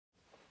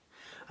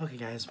Okay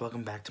guys,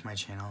 welcome back to my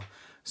channel.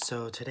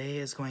 So today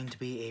is going to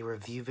be a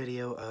review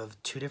video of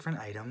two different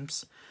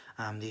items.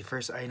 The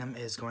first item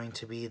is going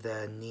to be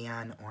the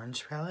Neon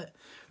Orange palette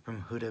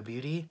from Huda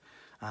Beauty.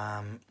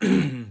 A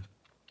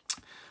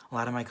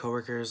lot of my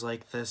coworkers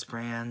like this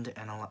brand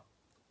and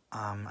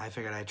I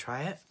figured I'd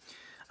try it.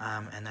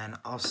 And then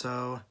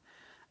also,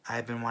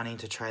 I've been wanting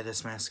to try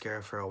this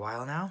mascara for a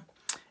while now.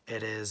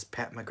 It is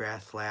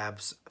McGrath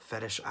Labs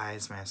Fetish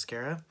Eyes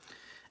Mascara.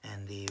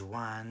 And the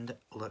wand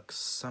looks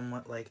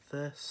somewhat like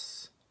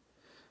this.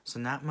 So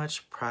not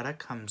much product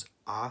comes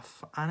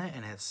off on it,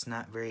 and it's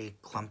not very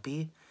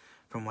clumpy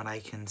from what I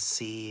can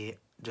see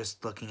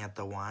just looking at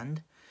the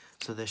wand.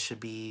 So this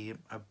should be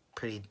a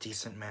pretty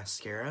decent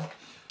mascara.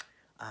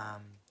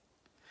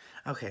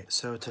 Okay,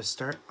 so to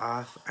start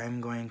off,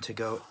 I'm going to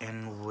go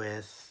in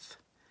with,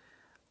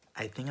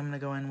 I think I'm going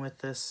to go in with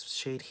this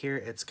shade here.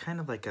 It's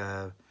kind of like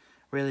a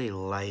really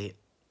light,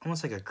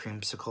 almost like a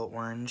creamsicle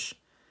orange.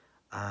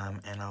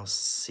 And I'll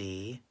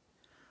see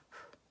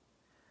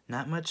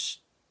not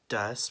much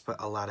dust, but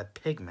a lot of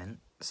pigment.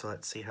 So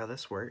let's see how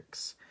this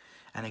works.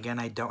 And again,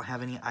 I don't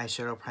have any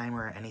eyeshadow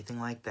primer or anything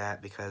like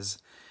that because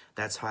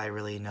that's how I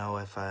really know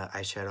if a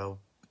eyeshadow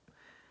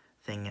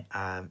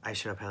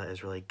palette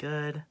is really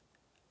good.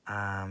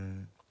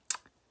 But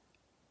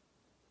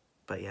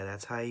yeah,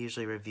 that's how I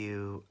usually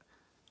review,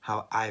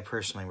 how I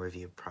personally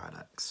review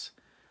products.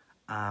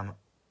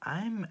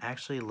 I'm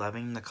actually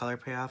loving the color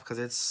payoff because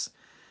it's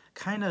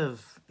kind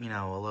of, you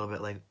know, a little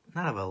bit like,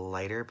 not of a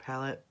lighter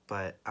palette,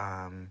 but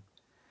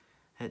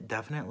it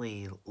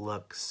definitely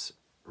looks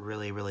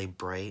really, really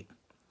bright,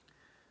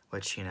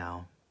 which, you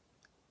know,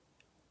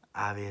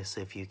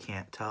 obviously if you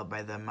can't tell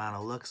by the amount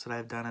of looks that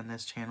I've done on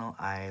this channel,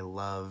 I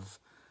love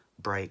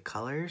bright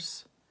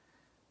colors.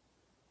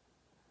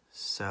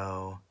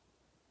 So,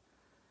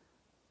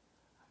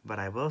 but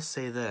I will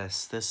say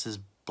this is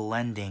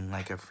blending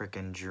like a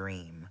freaking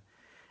dream,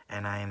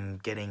 and I'm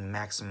getting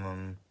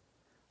maximum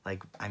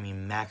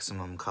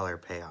color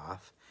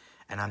payoff,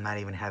 and I'm not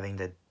even having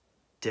to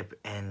dip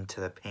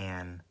into the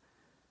pan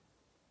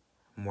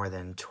more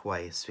than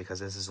twice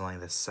because this is only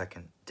the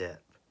second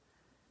dip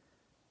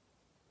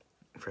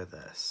for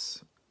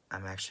this.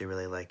 I'm actually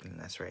really liking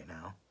this right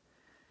now.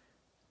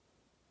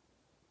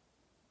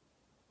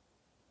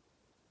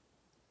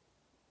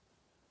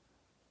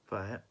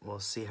 But we'll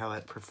see how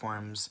it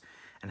performs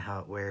and how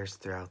it wears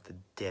throughout the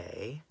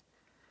day,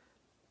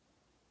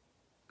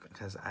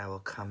 because I will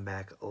come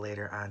back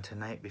later on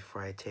tonight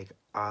before I take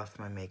off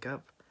my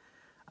makeup.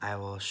 I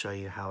will show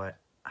you how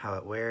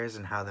it wears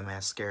and how the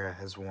mascara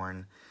has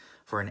worn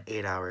for an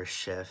 8-hour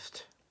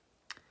shift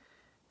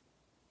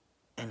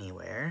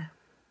anywhere.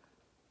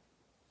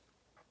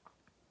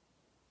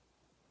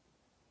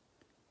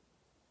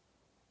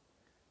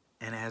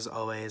 And as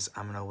always,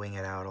 I'm going to wing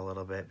it out a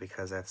little bit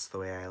because that's the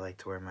way I like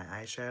to wear my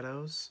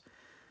eyeshadows,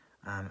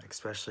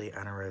 especially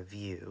on a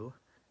review.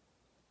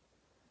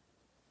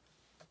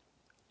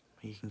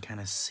 You can kind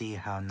of see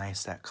how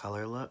nice that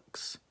color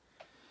looks.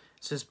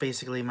 It's just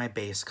basically my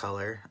base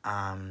color.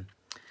 So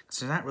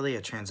there's not really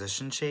a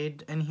transition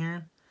shade in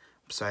here,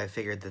 so I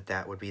figured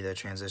that would be the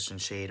transition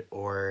shade,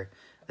 or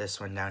this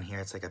one down here,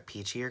 it's like a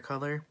peachier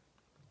color.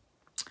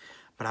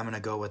 But I'm going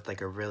to go with like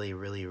a really,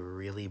 really,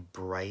 really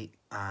bright,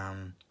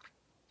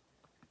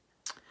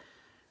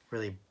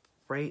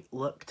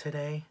 look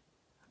today.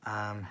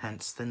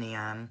 Hence the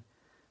neon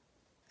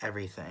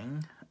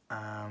everything.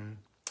 And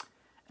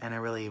a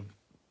really,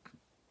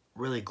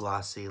 really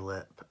glossy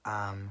lip.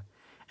 And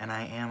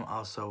I am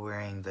also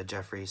wearing the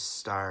Jeffree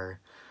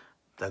Star,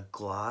 the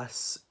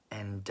Gloss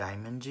and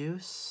Diamond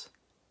Juice.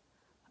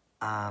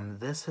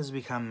 This has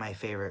become my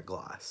favorite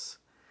gloss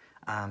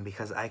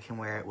because I can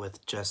wear it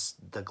with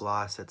just the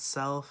gloss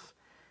itself,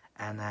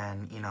 and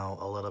then, you know,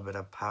 a little bit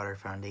of powder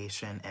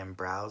foundation and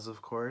brows,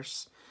 of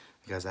course,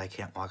 because I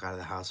can't walk out of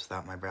the house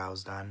without my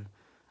brows done.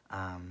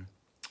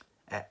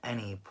 At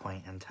any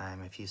point in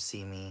time, if you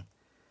see me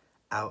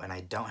out and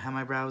I don't have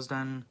my brows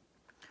done,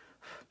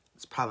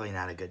 it's probably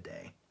not a good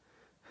day,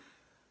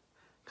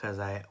 because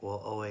I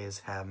will always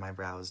have my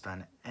brows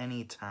done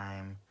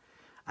anytime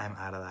I'm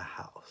out of the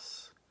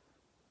house.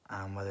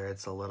 Whether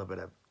it's a little bit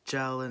of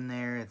gel in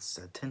there, it's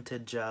a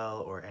tinted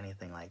gel, or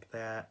anything like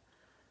that.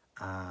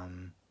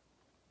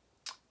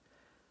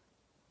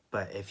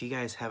 But if you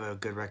guys have a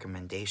good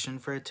recommendation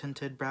for a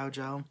tinted brow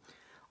gel,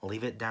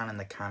 leave it down in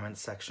the comments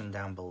section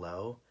down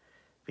below,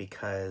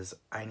 because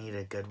I need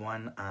a good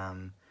one.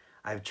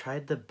 I've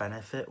tried the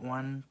Benefit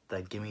one,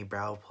 the Gimme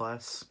Brow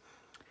Plus,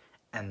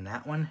 and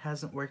that one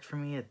hasn't worked for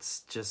me. It's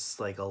just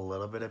like a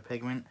little bit of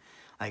pigment.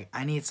 Like,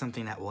 I need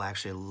something that will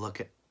actually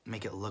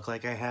make it look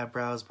like I have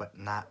brows, but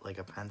not like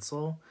a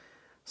pencil.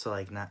 So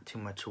like not too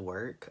much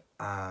work.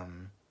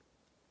 And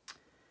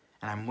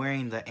I'm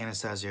wearing the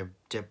Anastasia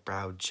Dip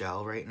Brow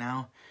Gel right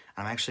now.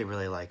 I'm actually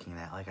really liking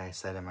that, like I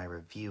said in my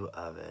review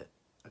of it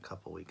a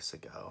couple weeks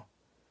ago.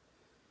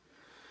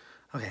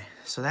 Okay,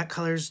 so that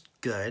color's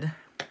good.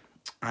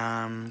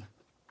 I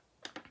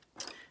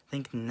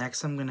think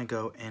next I'm going to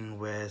go in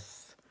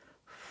with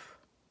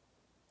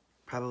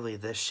probably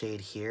this shade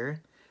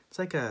here. It's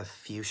like a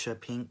fuchsia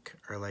pink,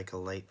 or like a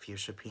light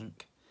fuchsia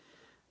pink.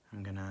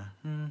 I'm gonna,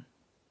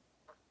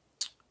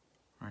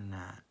 or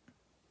not.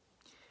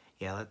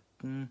 Yeah,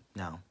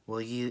 no.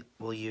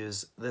 We'll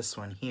use this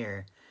one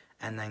here,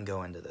 and then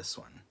go into this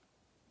one.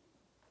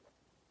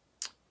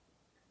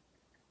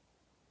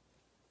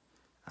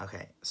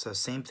 Okay, so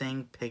same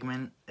thing,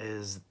 pigment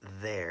is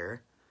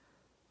there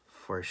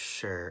for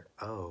sure.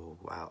 Oh,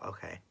 wow,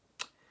 okay.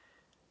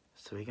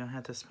 So we're gonna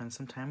have to spend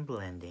some time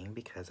blending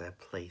because I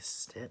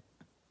placed it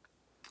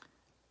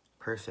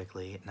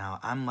perfectly. Now,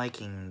 I'm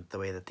liking the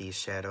way that these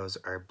shadows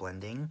are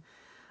blending.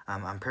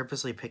 I'm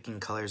purposely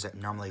picking colors that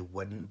normally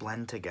wouldn't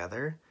blend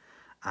together,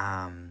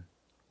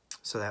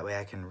 so that way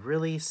I can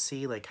really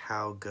see like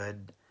how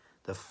good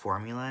the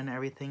formula and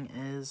everything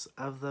is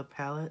of the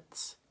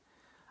palettes.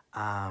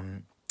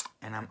 And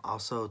I'm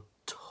also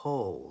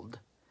told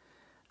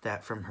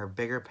that from her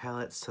bigger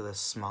palettes to the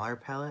smaller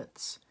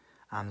palettes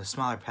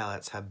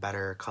have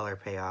better color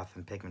payoff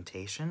and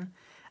pigmentation,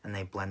 and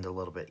they blend a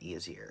little bit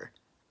easier.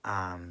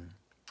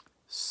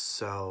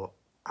 So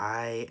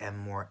I am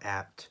more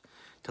apt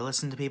to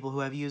listen to people who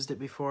have used it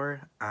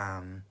before.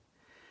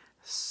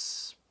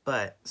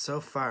 But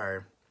so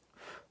far,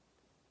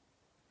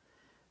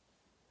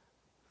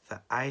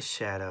 the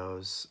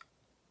eyeshadows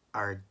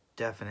are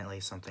definitely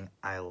something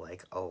I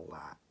like a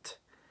lot.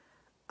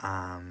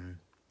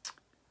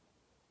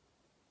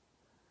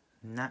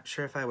 Not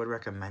sure if I would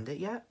recommend it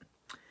yet,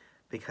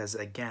 because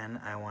again,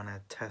 I want to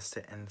test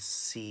it and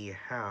see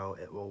how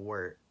it will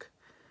work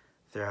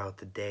throughout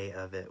the day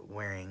of it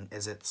wearing.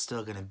 Is it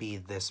still going to be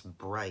this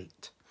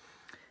bright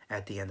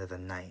at the end of the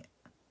night?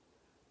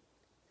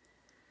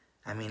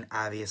 I mean,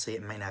 obviously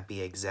it might not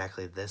be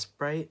exactly this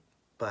bright,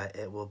 but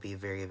it will be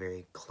very,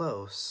 very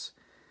close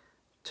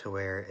to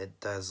where it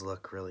does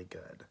look really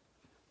good.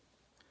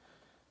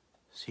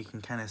 So you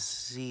can kind of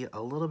see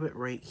a little bit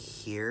right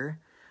here.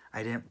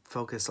 I didn't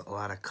focus a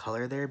lot of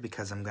color there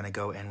because I'm going to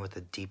go in with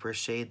a deeper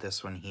shade,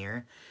 this one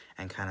here,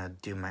 and kind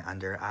of do my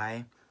under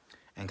eye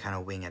and kind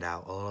of wing it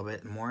out a little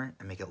bit more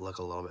and make it look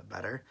a little bit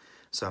better.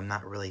 So I'm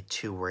not really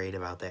too worried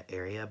about that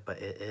area, but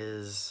it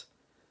is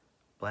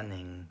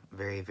blending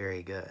very,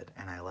 very good,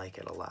 and I like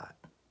it a lot.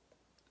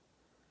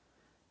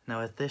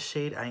 Now with this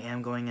shade, I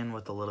am going in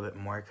with a little bit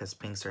more because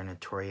pinks are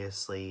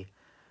notoriously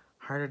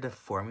harder to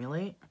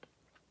formulate.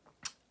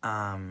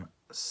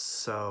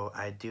 So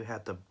I do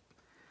have to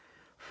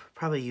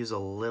probably use a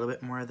little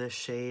bit more of this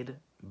shade,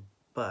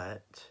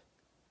 but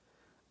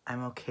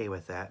I'm okay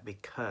with that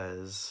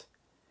because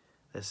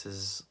this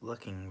is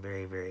looking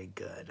very, very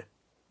good.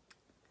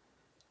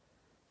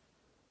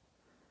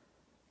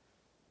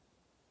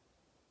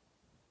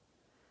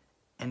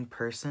 In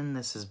person,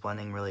 this is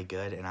blending really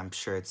good, and I'm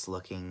sure it's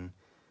looking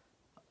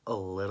a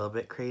little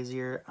bit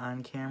crazier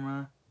on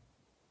camera,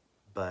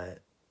 but,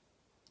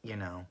 you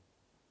know,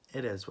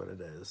 it is what it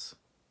is.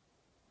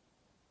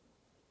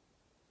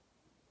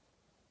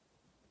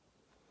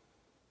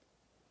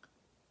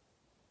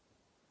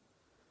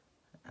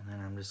 And then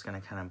I'm just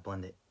going to kind of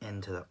blend it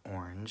into the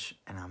orange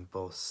and on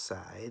both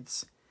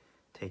sides.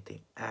 Take the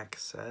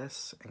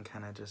excess and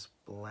kind of just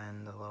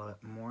blend a little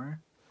bit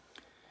more.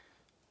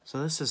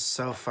 So this is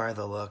so far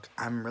the look.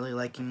 I'm really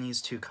liking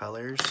these two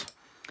colors.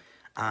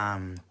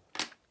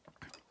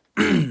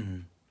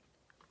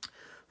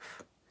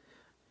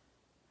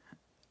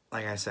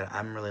 Like I said,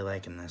 I'm really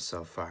liking this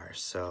so far.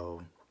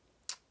 So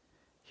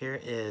here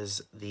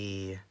is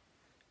the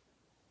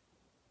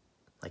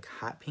like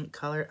hot pink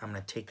color. I'm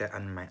going to take that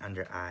under my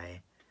under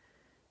eye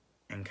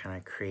and kind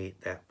of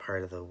create that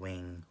part of the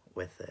wing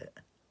with it.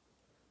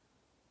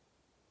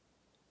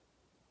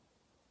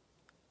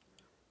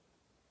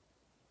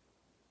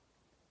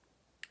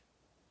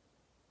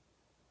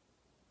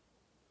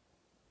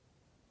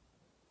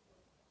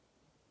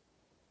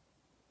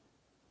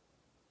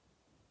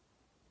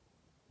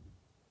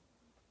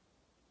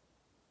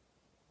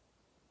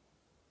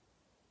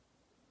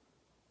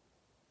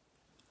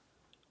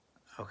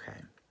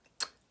 Okay,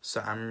 so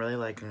I'm really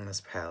liking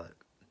this palette.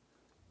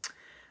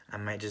 I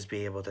might just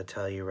be able to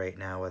tell you right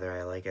now whether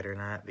I like it or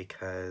not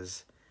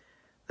because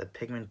the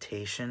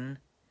pigmentation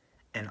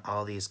and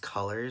all these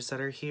colors that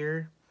are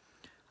here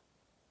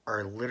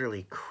are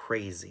literally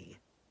crazy.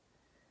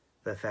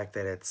 The fact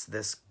that it's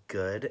this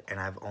good and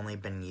I've only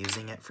been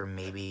using it for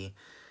maybe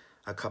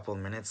a couple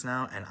minutes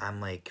now and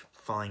I'm like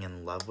falling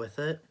in love with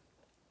it.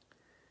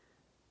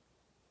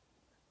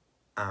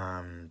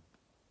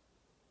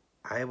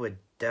 I would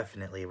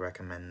definitely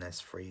recommend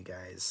this for you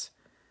guys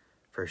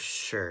for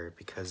sure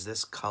because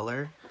this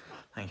color,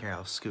 like here,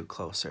 I'll scoot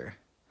closer.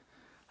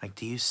 Like,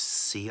 do you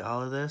see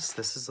all of this?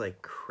 This is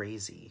like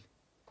crazy.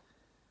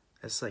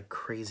 It's like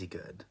crazy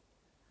good.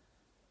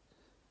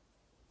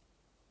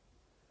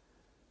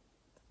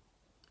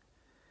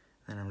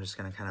 Then I'm just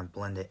gonna kind of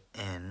blend it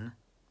in.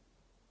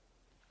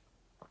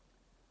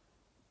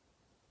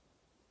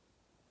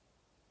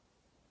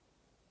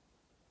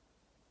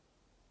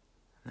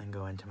 And then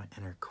go into my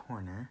inner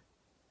corner.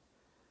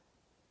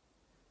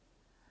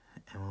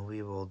 And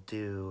we will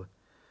do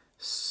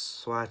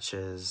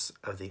swatches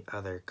of the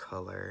other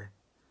color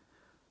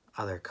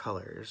other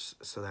colors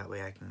so that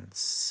way I can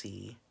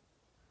see.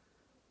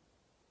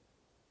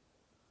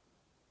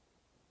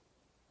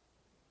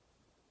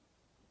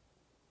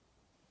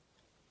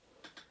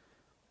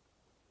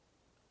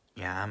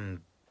 Yeah,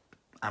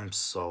 I'm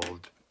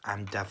sold.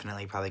 I'm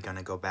definitely probably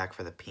gonna go back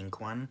for the pink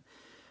one,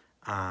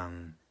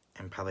 and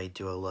probably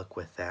do a look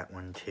with that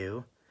one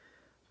too.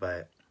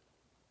 But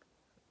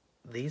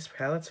these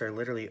palettes are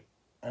literally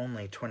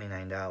only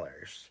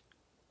 $29.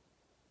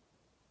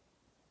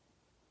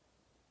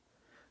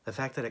 The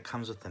fact that it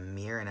comes with the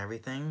mirror and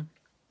everything,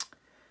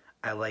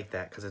 I like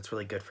that because it's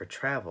really good for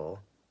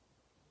travel.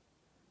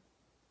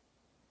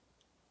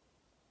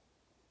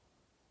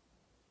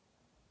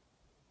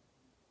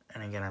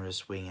 And again, I'm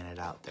just winging it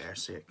out there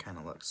so it kind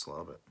of looks a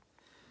little bit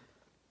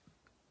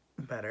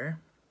better.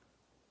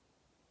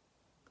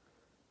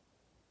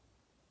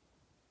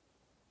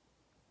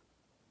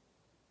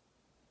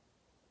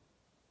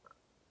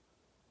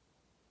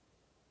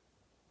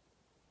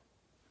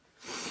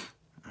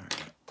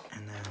 Alright,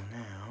 and then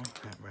now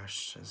that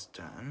brush is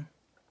done,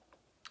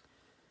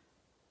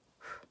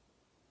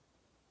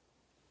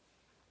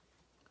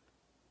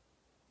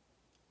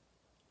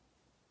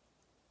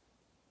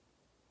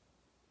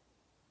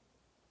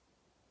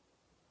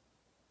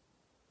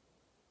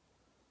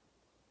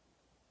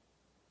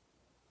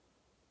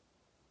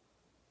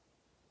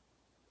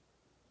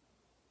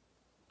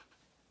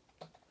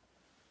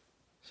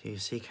 so you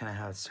see kind of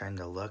how it's starting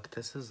to look.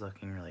 This is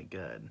looking really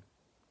good.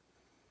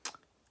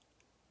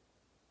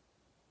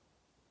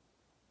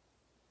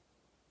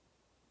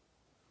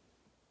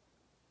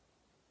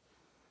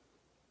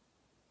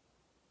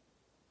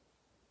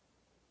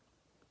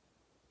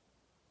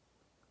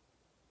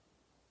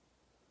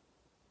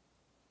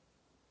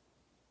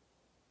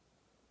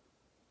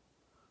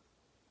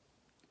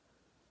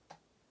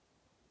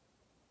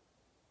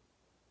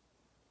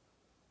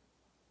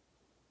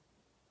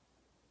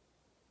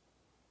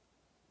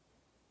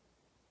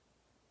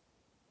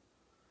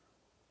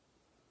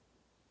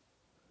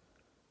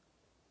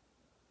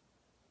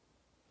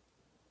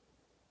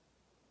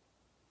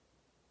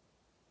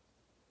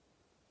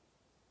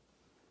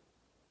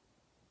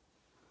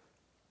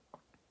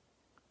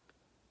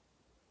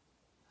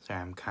 Sorry,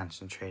 I'm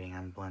concentrating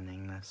on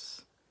blending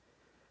this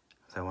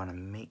because I want to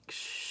make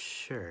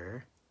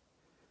sure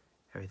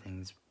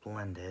everything's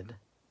blended.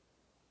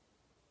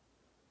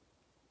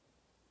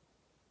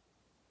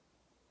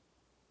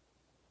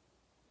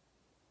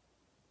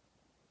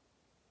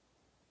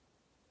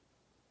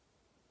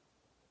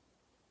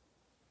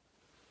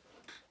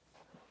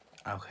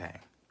 Okay,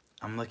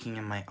 I'm looking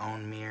in my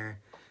own mirror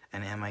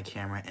and in my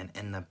camera and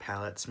in the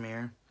palette's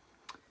mirror.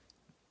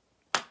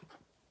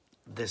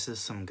 This is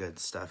some good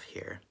stuff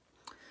here.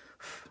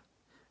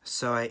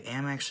 So I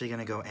am actually going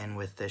to go in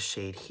with this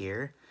shade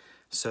here.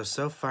 So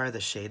far the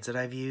shades that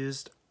I've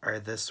used are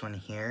this one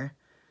here,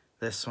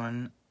 this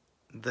one,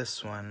 and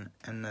this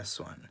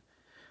one.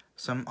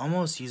 So I'm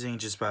almost using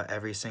just about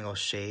every single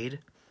shade.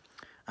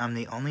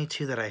 The only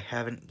two that I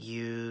haven't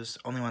used,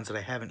 only ones that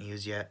I haven't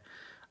used yet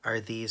are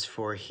these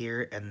four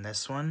here and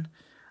this one.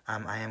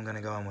 I am going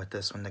to go in with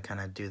this one to kind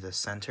of do the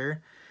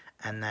center.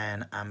 And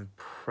then I'm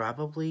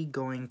probably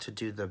going to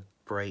do the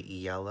bright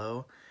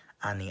yellow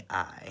on the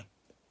eye.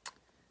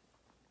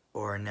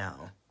 Or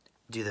no,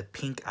 do the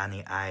pink on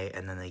the eye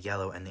and then the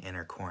yellow in the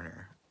inner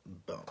corner.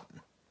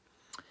 Boom.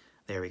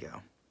 There we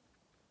go.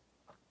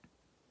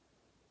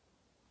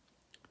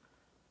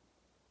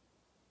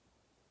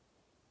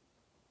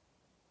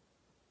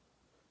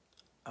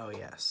 Oh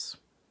yes.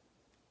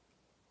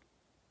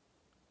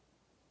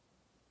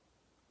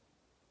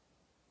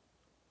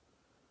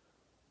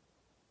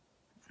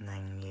 And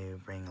then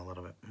you bring a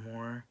little bit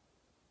more.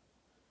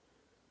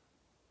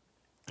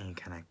 And you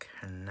kind of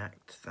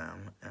connect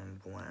them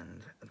and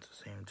blend at the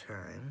same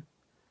time.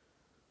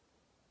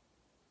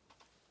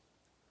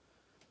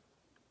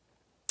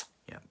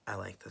 Yep, I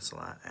like this a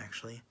lot,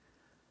 actually.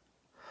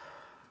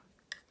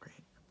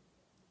 Great.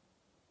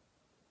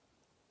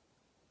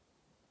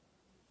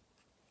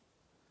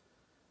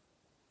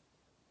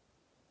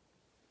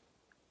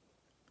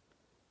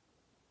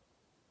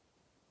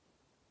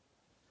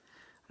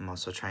 I'm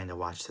also trying to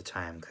watch the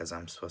time because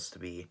I'm supposed to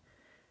be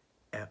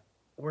at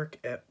work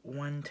at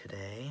 1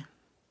 today.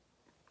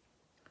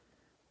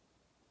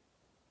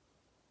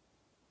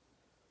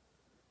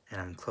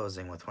 And I'm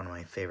closing with one of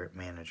my favorite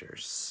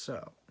managers,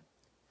 so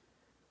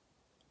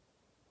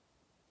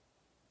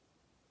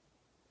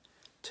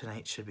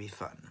tonight should be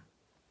fun.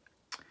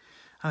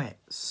 Okay,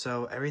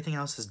 so everything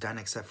else is done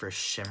except for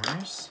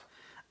shimmers.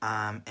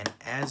 And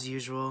as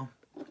usual,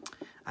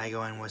 I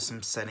go in with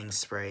some setting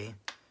spray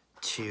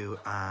to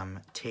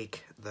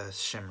take the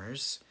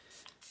shimmers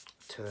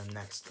to the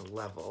next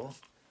level.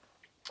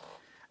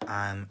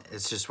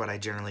 It's just what I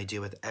generally do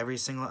with every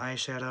single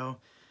eyeshadow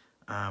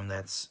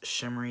that's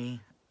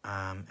shimmery,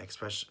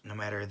 especially no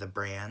matter the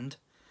brand.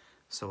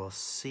 So we'll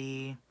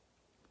see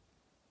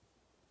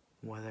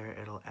whether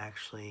it'll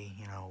actually,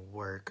 you know,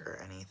 work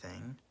or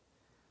anything.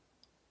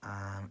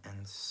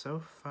 And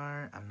so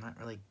far, I'm not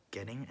really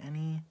getting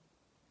any.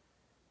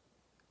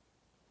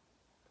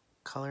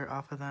 color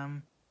off of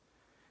them.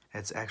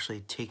 It's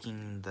actually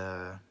taking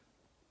the...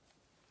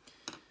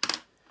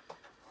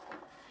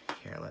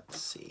 Here, let's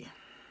see.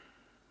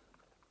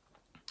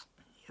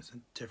 Use a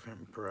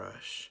different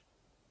brush.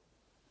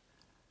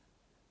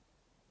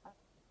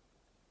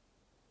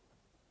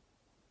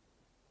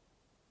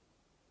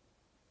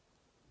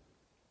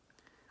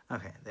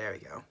 Okay, there we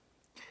go.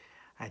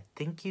 I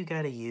think you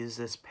gotta use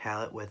this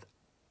palette with,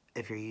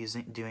 if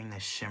you're doing the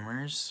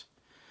shimmers,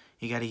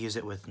 you gotta use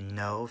it with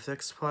no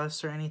Fix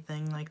Plus or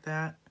anything like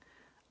that.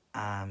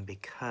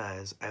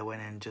 Because I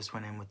just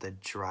went in with a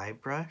dry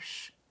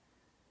brush,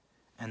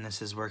 and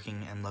this is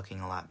working and looking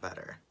a lot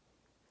better.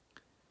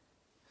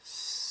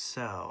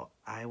 So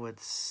I would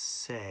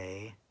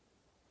say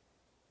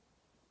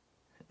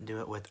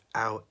do it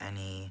without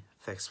any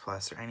Fix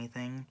Plus or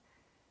anything,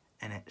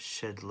 and it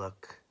should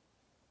look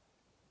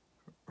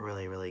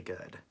really, really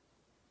good.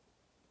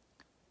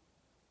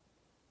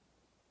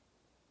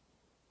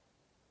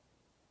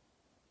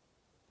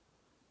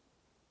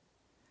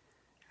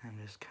 I'm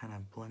just kind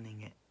of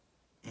blending it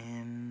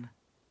in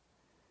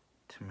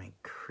to my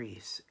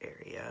crease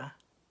area.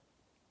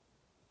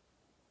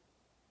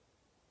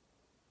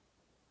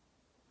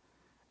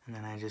 And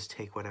then I just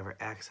take whatever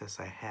excess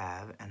I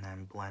have and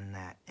then blend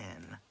that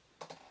in.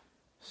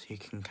 So you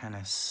can kind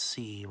of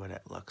see what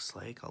it looks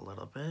like a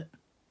little bit.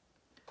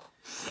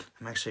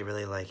 I'm actually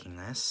really liking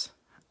this.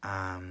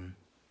 Now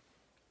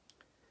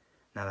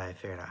that I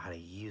figured out how to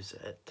use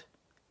it.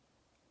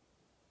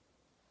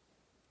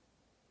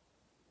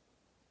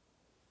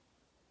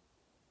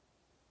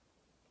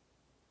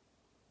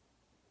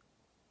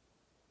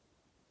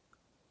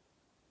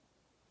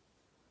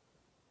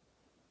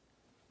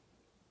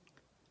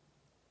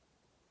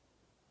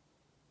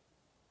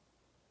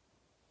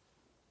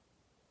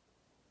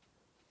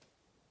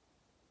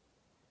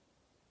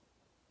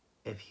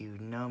 If you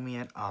know me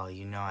at all,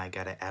 you know I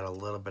gotta add a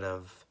little bit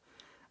of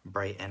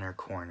bright inner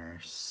corner.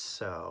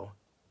 So,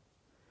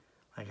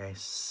 like I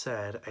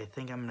said, I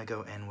think I'm gonna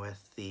go in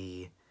with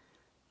the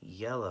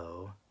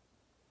yellow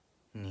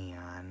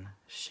neon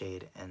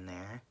shade in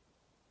there,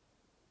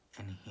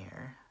 in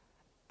here,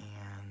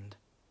 and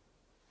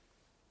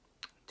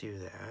do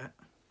that.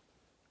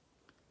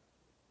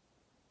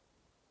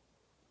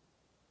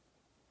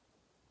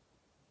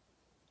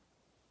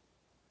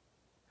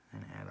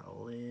 And add a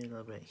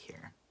little bit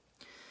here.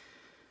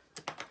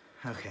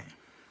 Okay,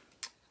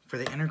 for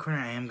the inner corner,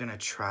 I am gonna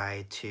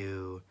try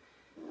to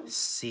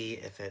see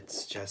if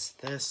it's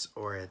just this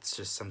or it's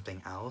just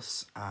something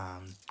else. I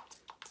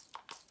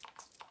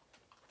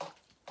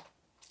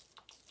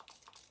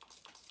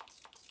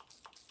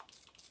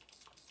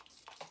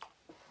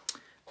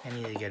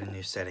need to get a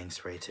new setting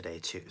spray today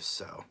too,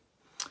 so.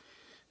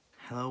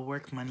 Hello,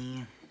 work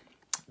money,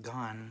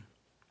 gone.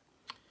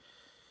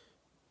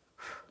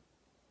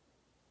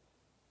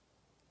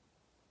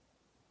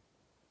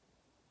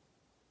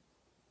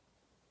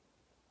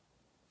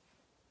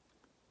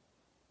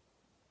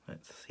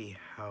 Let's see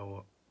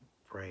how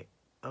bright.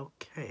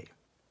 Okay.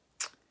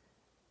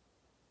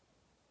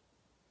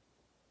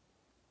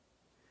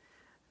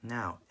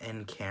 Now,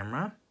 in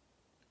camera,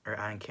 or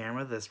on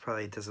camera, this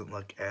probably doesn't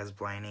look as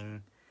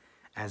blinding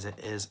as it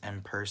is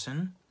in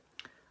person.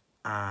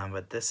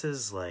 But this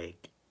is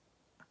like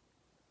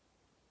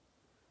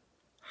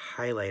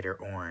highlighter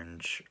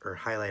orange or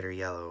highlighter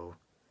yellow,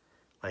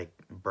 like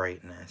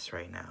brightness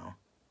right now.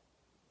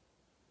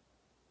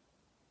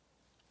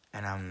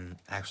 And I'm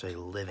actually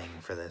living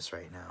for this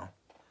right now.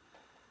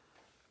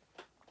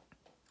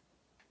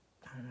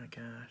 Oh my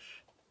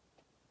gosh.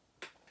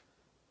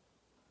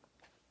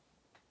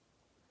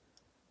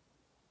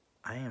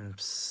 I am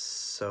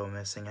so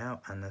missing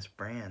out on this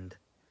brand.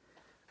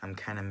 I'm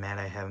kind of mad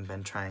I haven't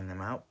been trying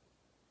them out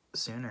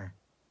sooner.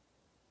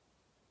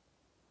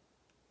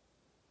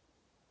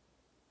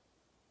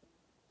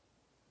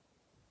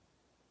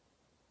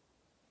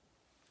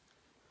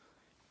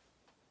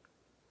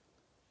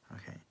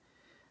 Okay.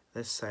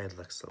 This side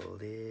looks a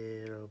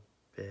little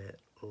bit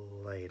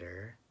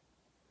lighter,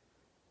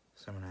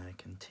 so I'm going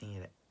to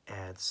continue to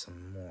add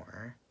some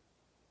more.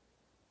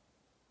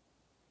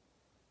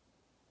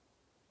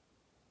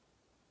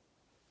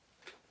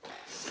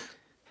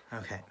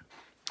 Okay,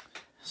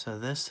 so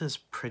this is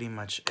pretty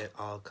much it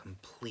all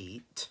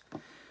complete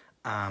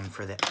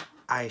for the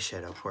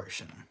eyeshadow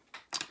portion.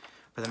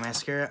 For the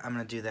mascara, I'm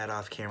going to do that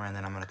off camera, and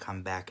then I'm going to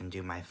come back and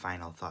do my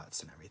final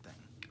thoughts and everything.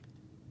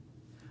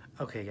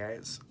 Okay,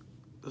 guys.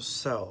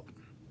 So,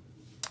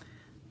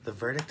 the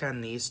verdict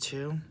on these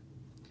two,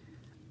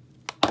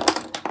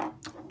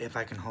 if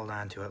I can hold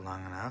on to it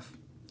long enough,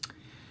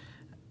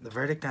 the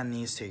verdict on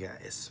these two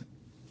guys,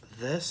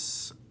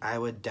 this, I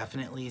would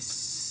definitely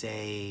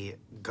say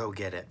go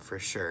get it for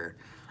sure,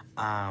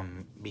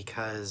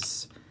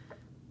 because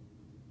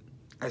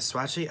I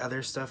swatched the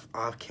other stuff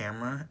off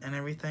camera and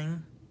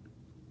everything,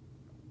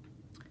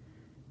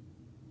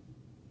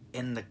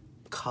 in the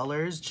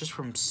colors just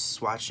from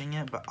swatching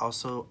it, but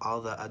also all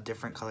the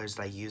different colors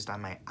that I used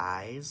on my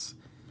eyes,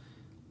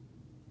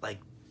 like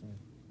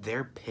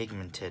they're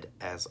pigmented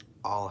as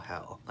all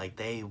hell. Like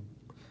they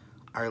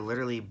are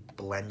literally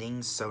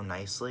blending so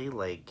nicely.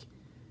 Like,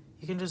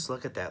 you can just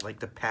look at that. Like,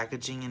 the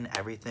packaging and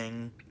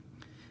everything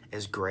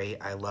is great.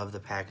 I love the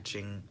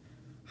packaging.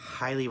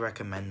 Highly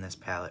recommend this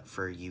palette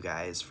for you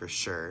guys for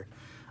sure.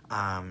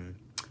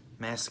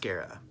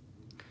 Mascara.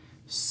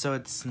 So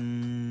it's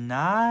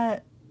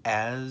not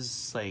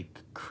as like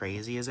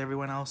crazy as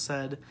everyone else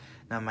said.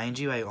 Now mind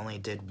you, I only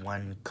did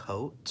 1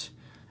 coat,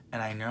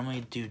 and I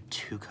normally do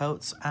 2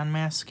 coats on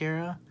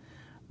mascara,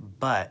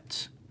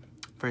 but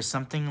for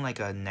something like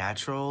a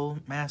natural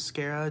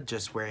mascara,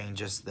 just wearing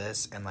just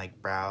this and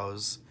like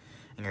brows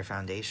and your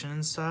foundation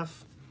and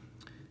stuff,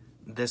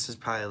 this is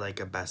probably like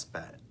a best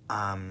bet.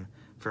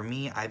 For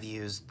me, I've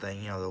used the,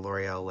 you know, the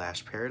L'Oreal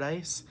Lash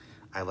Paradise.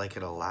 I like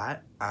it a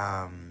lot.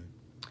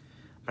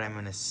 But I'm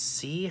gonna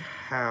see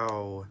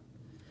how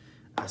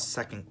a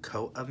second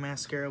coat of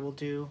mascara will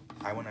do.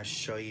 I wanna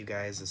show you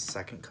guys the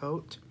second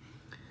coat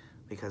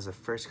because the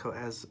first coat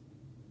has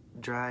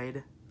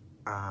dried.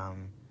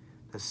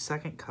 The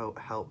second coat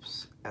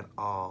helps at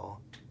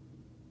all.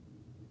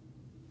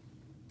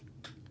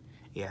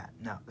 Yeah,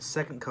 no, the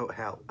second coat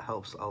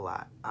helps a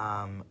lot.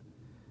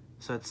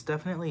 So it's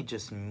definitely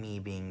just me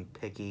being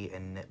picky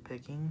and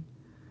nitpicking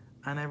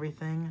on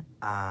everything,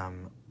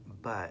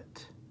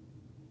 but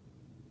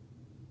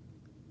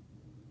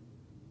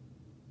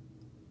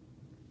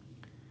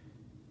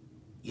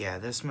yeah,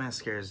 this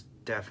mascara is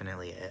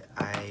definitely it.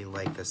 I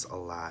like this a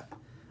lot.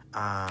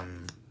 Now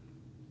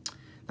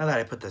that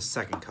I put the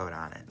second coat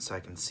on it so I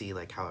can see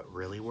like how it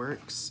really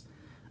works,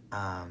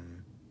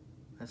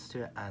 let's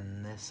do it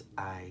on this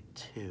eye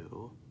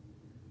too,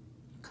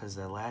 because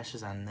the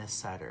lashes on this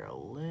side are a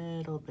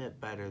little bit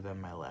better than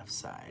my left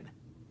side.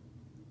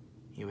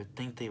 You would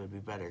think they would be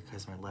better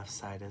because my left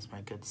side is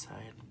my good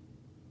side.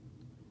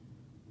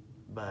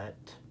 But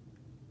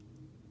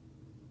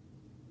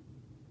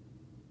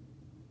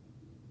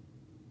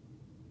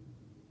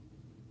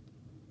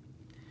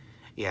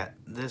yeah,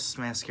 this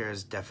mascara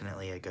is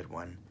definitely a good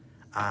one.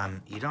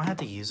 You don't have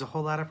to use a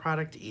whole lot of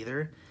product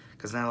either,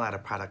 because not a lot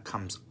of product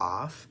comes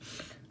off,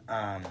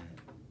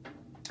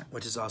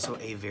 which is also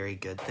a very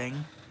good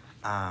thing.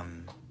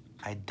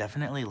 I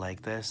definitely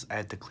like this. I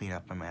had to clean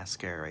up my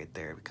mascara right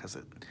there because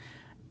it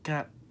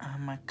got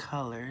on my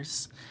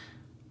colors.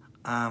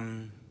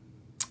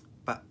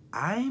 But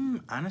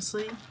I'm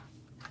honestly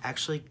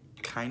actually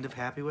kind of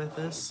happy with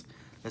this.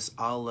 This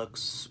all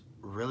looks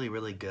really,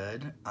 really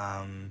good.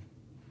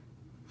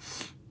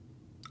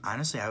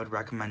 Honestly, I would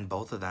recommend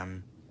both of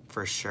them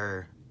for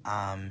sure.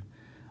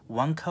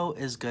 1 coat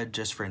is good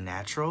just for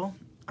natural.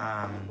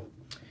 And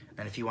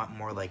if you want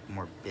more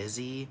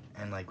busy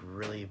and like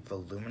really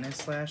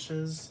voluminous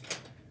lashes,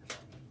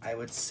 I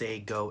would say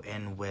go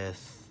in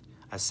with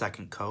a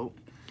second coat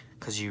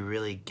because you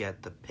really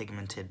get the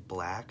pigmented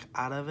black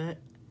out of it.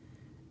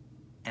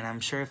 And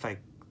I'm sure if I,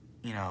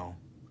 you know,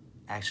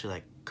 actually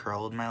like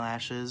curled my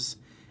lashes,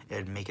 it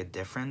would make a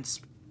difference.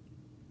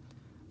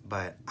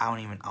 But I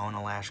don't even own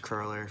a lash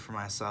curler for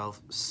myself,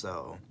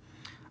 so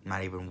I'm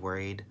not even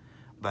worried.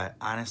 But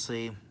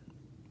honestly,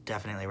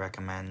 definitely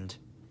recommend.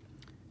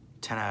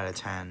 10 out of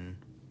 10.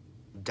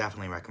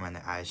 Definitely recommend the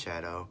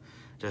eyeshadow.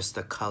 Just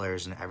the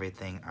colors and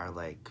everything are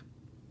like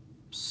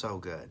so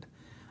good.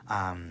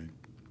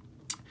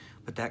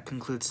 But that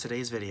concludes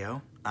today's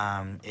video.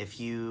 If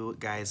you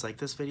guys like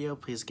this video,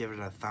 please give it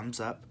a thumbs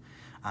up.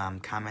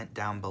 Comment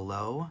down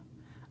below.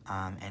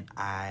 And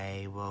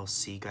I will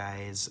see you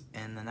guys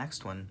in the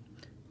next one.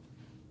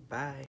 Bye.